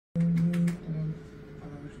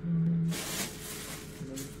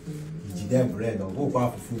them bread or go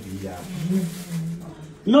for food here.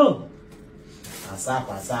 No.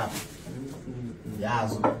 Asap.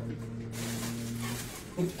 Yes.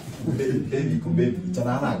 Baby.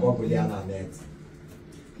 Chanana go Poliana net.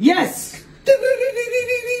 Yes.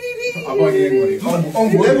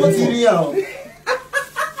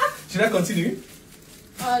 Should I continue?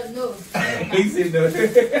 No. Please say no.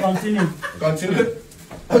 Continue.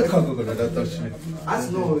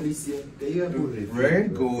 As no, listen.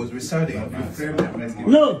 Red goes residing.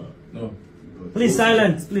 No. Please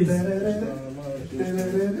silence, please.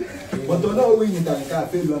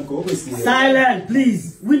 Silent,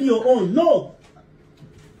 please. Win your own. No.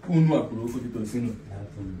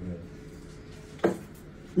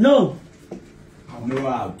 No. No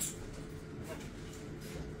out.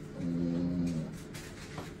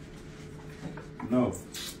 No.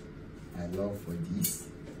 I love for this.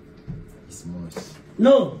 It's most.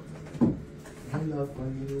 No. I love for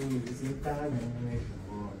you. This is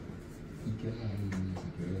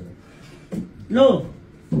No.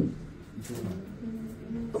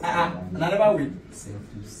 Another way.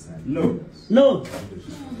 No. No.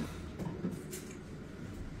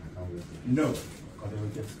 No.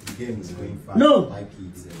 The game is going fast. No. Like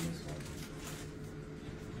it.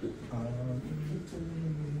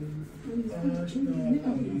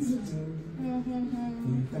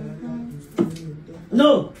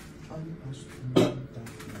 No.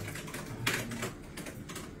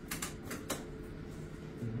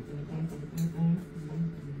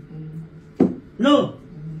 No.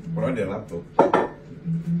 Put on the laptop.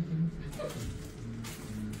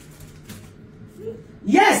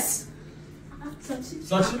 Yes.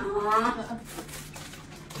 Such.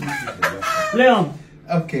 Play on.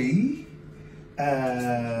 Okay.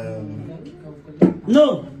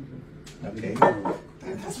 No. Okay.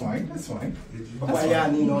 That's fine. Why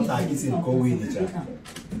are you not targeting going each other?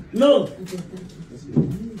 No.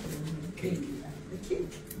 Okay.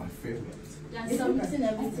 My favorite. There's something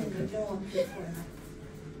everything you don't want to for.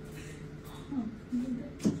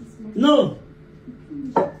 No.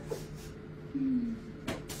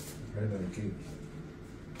 Red on the cake.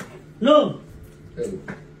 No.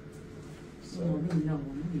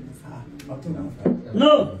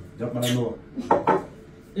 No.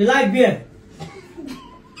 You like beer?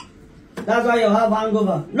 That's why you have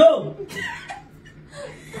hangover. No.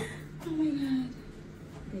 Oh my god.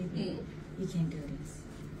 Baby, you can't do this.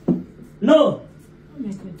 No. Oh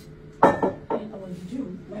my god. I want to do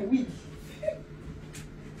my week.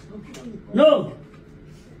 No.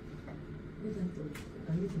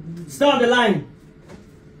 Stay on the line.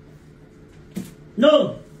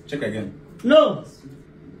 No. Check again. No.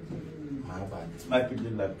 My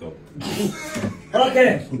people laptop.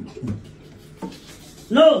 Okay.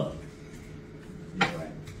 No.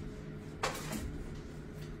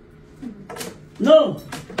 No.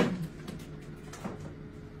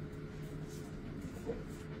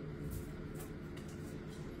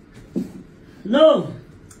 No.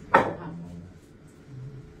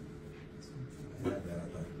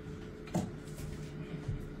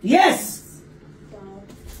 Yes.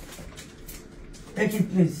 Take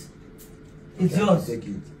it, please. It's yours. Take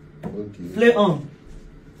it. Okay. Play on.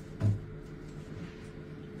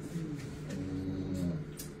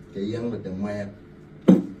 The young with the wire.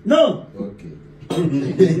 No. Okay.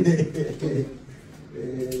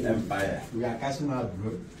 Empire. We are catching out,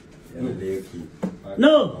 bro.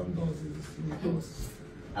 No.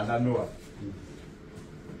 And I know.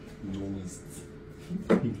 No waste.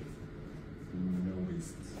 No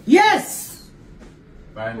waste. Yes.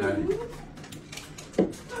 Finally.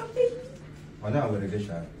 I know I'm going to get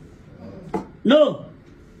shot. No.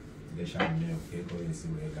 Get shot me, okay? Go and see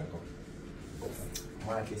where I go.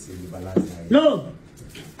 Why can't see the balance? No.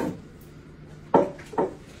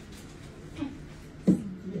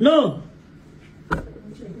 No.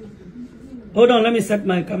 Hold on, let me set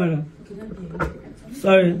my camera.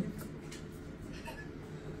 Sorry.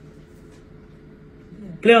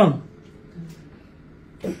 Play on.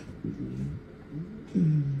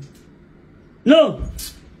 No.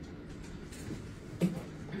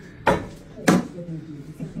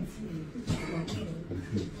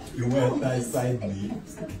 You went inside me.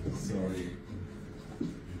 Sorry.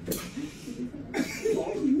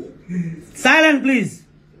 Silent, please.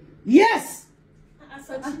 Yes.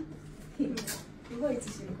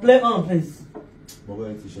 Play on, please.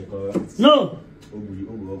 No.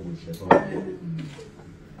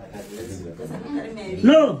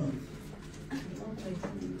 No.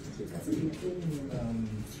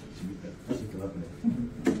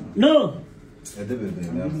 No.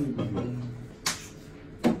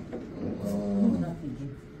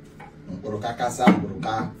 Buruka.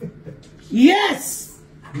 Yes.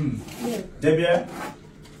 Debia?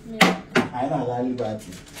 Yeah. I don't like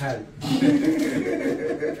liberty.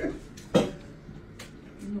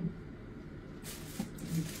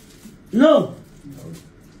 No.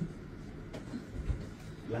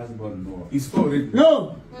 Last ball, no. It's already.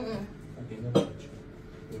 No. Okay, no.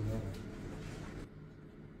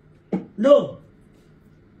 No.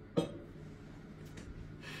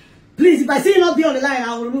 Please, if I see you not be on the line,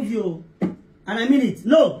 I will remove you. And I mean it.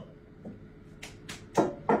 No.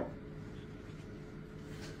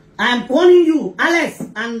 I am warning you, Alex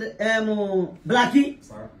and Blackie.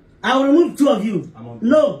 Sir, I will remove 2 of you. I'm on.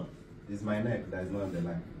 No. it's my neck that is not on the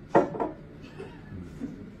line.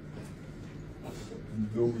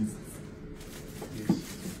 No is.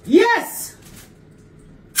 Yes.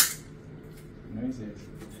 Nice.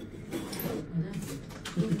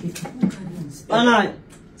 And I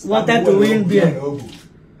wanted to win beer.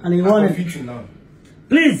 And he won it. Now.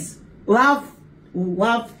 Please, we have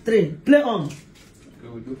 3. Play on.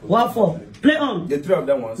 We have 4. Play on. The 3 of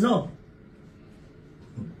them ones? No.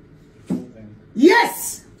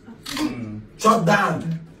 Yes. Shut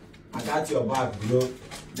down. I got your back, bro.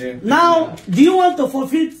 Now, do you want to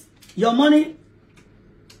forfeit your money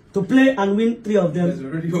to play and win 3 of them?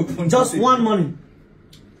 already open. Just 1 money.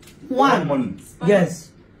 1. Money.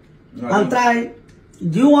 Yes. No, And try.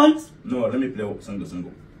 Do you want? No, let me play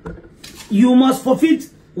single. You must forfeit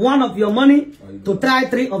 1 of your money to try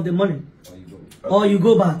 3 of the money. There you go. Or you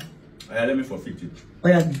go back. Let me forfeit it. Oh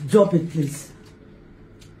yeah, drop it, please.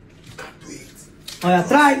 Oh yeah,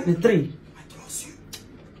 try the 3. I trust you.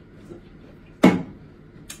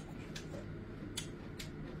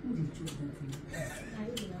 Who did you do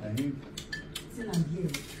that I knew. Still I'm here.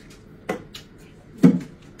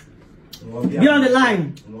 Be on the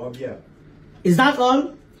line. No, yeah. Is that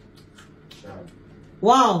all? Sharp.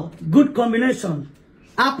 Wow, good combination.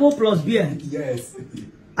 Apple plus beer. Yes.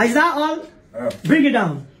 Is that all? Bring it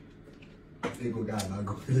down. They go down, I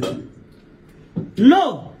go.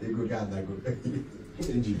 No. They go down, I go.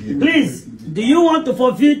 Please, do you want to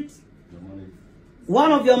forfeit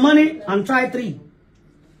 1 of your money and try 3?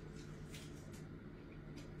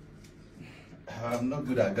 I'm not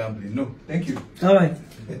good at gambling. No, thank you. All right.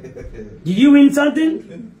 Did you win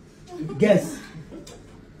something? Guess.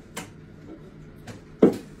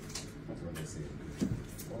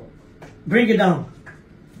 Bring it down.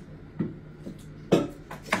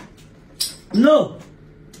 No.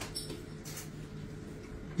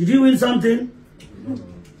 Did you win something?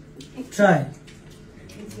 Try.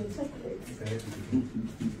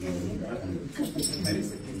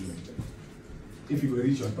 If you were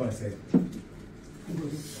rich, your turn said.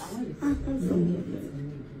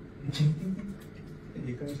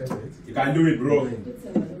 You can do it, bro.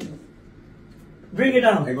 Bring it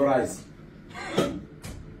down. I go rise.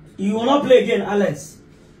 You will not play again, Alex.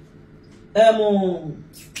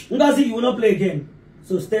 Ngozi, you will not play again.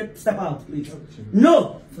 So step out, please.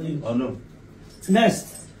 No. For you. Oh no.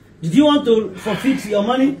 Next. Did you want to forfeit your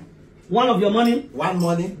money? 1 of your money? 1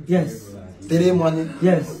 money? Yes. 3 money?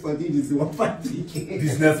 Yes. For this is 150.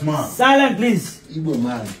 Businessman. Silent, please. Igbo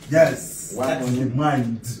man. Yes. One That's the money.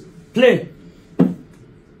 mind. Play.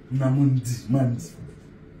 Namundi. Mind.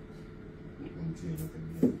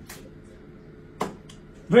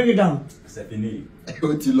 Bring it down. Stephanie.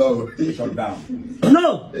 What you love? Shut down.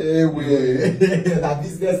 No. Hey, wait. That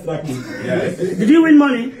business tracking. Yes. Did you win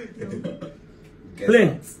money?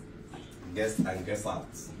 Play. Guess and guess out.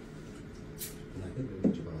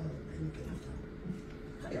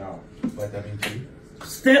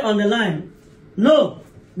 Stay on the line. No.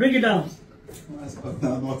 Bring it down.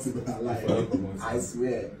 I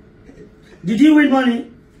swear. Did you win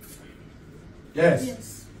money? Yes.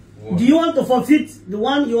 Yes. Do you want to forfeit the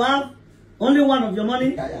 1 you have? Only 1 of your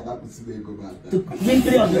money to win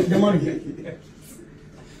 3 of the money.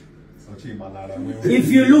 If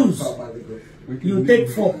you lose, you take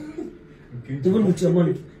 4 to win with your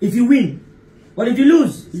money. If you win, but if you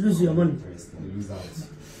lose your money.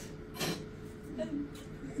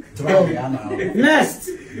 Next,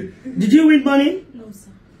 did you win money? No,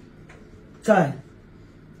 sir. Try.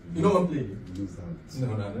 You don't want to play? No.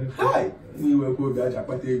 Hi. You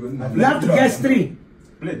have to guess 3.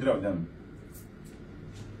 Play 3 of them.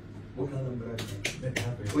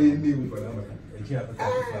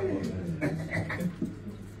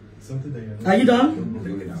 Are you done?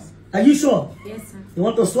 Are you sure? Yes, sir. You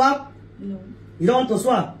want to swap? No. You don't want to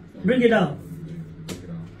swap? Bring it down.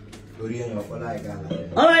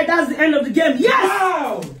 Alright, that's the end of the game. Yes!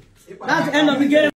 Wow! That's the end of the game.